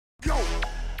go.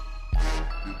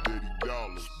 The Daddy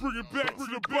Dollars. Bring it back to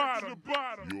the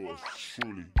bottom. Yours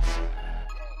truly.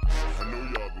 I know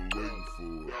y'all been waiting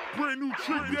for it. Brand new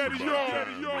trick, Daddy,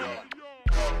 y'all.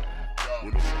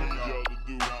 What I need y'all to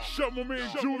do, Shut my man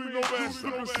Julie know that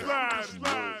slip and slide.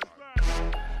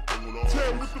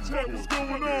 Tell what the fuck is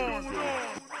going on.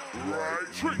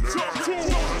 Right. Trick now. talk to him.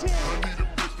 I need a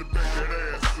bitch to back that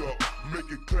ass up.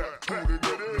 Make it clap, tune it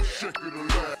up, and shake it a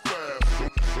lot fast.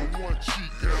 And one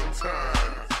cheek at a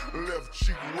time. Left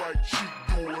cheek, right cheek,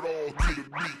 do it all to the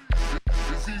beat.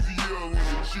 It's easier when the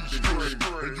cheek's straight,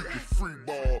 and you can free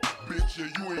ball. Bitch, yeah,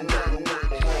 you ain't gotta work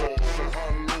hard. So how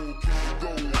low can you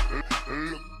go and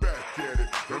look back at it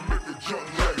and make it jump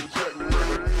like a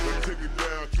jackrabbit? And take it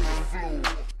down to the floor.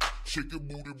 Shake your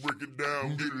booty, break it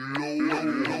down, get low. Now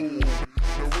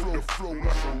roll the flow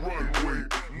like a runway,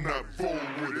 not bold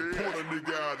with it. Point a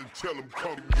nigga out and tell him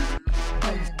come get it.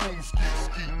 Boom, ski,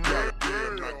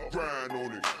 goddamn, not grind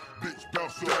on it. Bitch,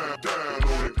 bounce down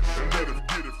on it, and let him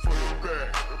get it from the back.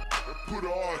 Put an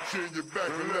arch in your back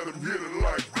and let him hit it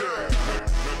like that.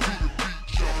 Now do the beat,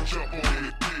 jump on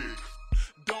your dick.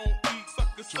 Don't eat,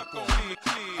 suck on the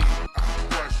clear.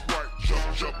 Right,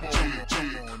 jump on your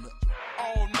dick.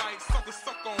 All night, suck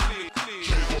on the clear.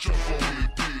 Jump on your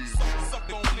dick. Suck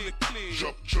on the clear.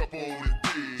 Jump on your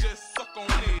dick. Just suck on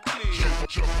the clear.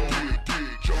 Jump on your dick.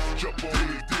 Jump on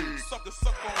your dick. Suck on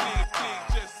the clear.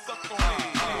 Just suck on the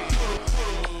clear.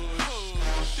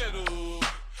 Shut up.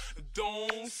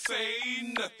 Don't say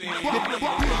nothing.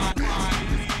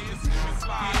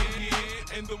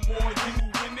 And the more you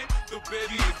win it, the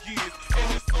better it gets. And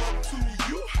it's up to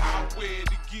you how where it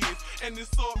gets. And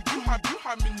it's up to you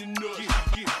how many nuts you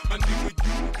get. My nigga,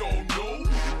 you don't know who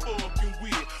you fucking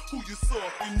with, who you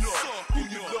sucking up, who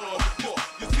you love to fuck.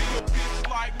 You see a bitch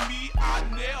like me, I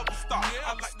never stop.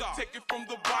 I like to take it from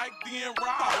the bike, then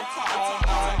ride all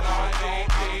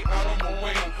night, on my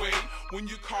way. When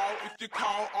you call, if you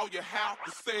call, all you have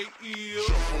to say is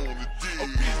jump on the dick. A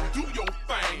bitch, do your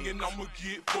thing, and I'ma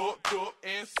get fucked up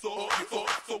and suck you up.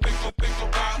 So think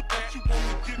about that you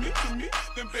wanna give it to me,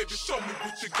 then baby show me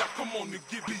what you got. Come on and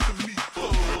give it to me, cuz.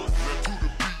 Now to the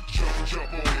beat,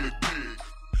 jump on the dick.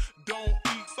 Don't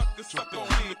eat, suck on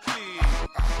the clear.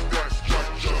 That's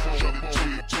jump on the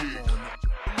dick.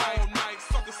 All night,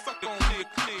 suck on the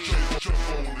clear. Jump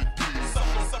on the dick.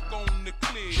 Suck on the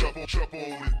clear. Jump on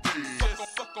the dick. Just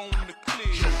suck on the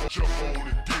clear. Jump on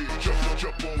the dick.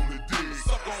 Jump on the dick.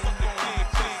 Suck on the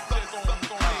clear. Just suck on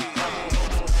the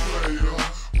Player,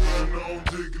 one on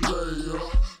dick layer.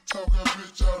 Talk a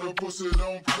bitch out of pussy,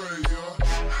 don't play ya.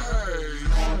 Hey,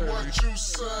 what you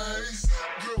say?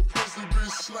 Good pussy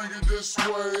bitch slang it this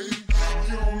way.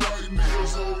 You don't like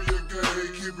niggas, oh you gay.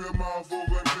 Keep your mouth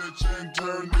open bitch and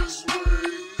turn this way.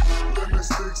 Let me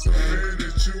stick some hand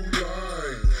that you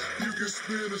like. You can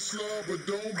spit a slaw but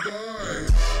don't bite.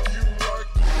 You like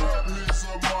to rap hits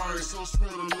of mine, so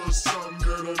spit a little something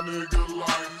that a nigga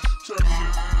like. Turn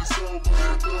your ass over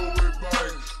and throw it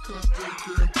back. Cause they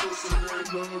can't pussy, they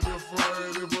love to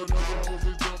fight. If another hoe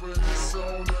be jumping, it's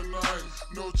on tonight.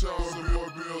 No child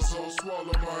support bills, so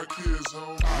swallow my kids, ho.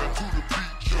 Now to the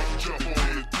beat, jump on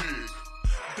the dick.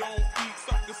 Don't eat,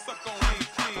 suck on the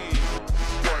clear.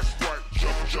 Right,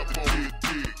 jump on the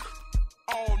dick.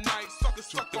 All night, suck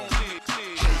on the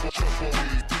clear. Jump on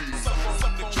the dick. Suck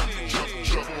on the clear.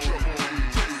 Jump on the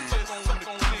dick. Suck on the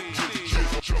clear.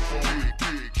 Jump on the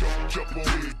dick. Jump on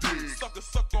the dick.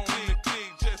 Suck on the clear.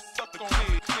 Just suck on the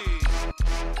clear.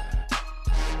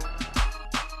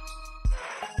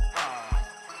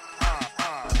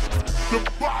 The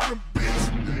bottom bitch.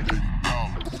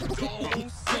 Don't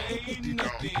say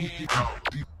nothing.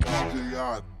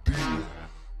 J.O.D.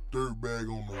 Dirtbag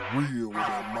on the wheel with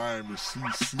that Miami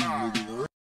CC nigga.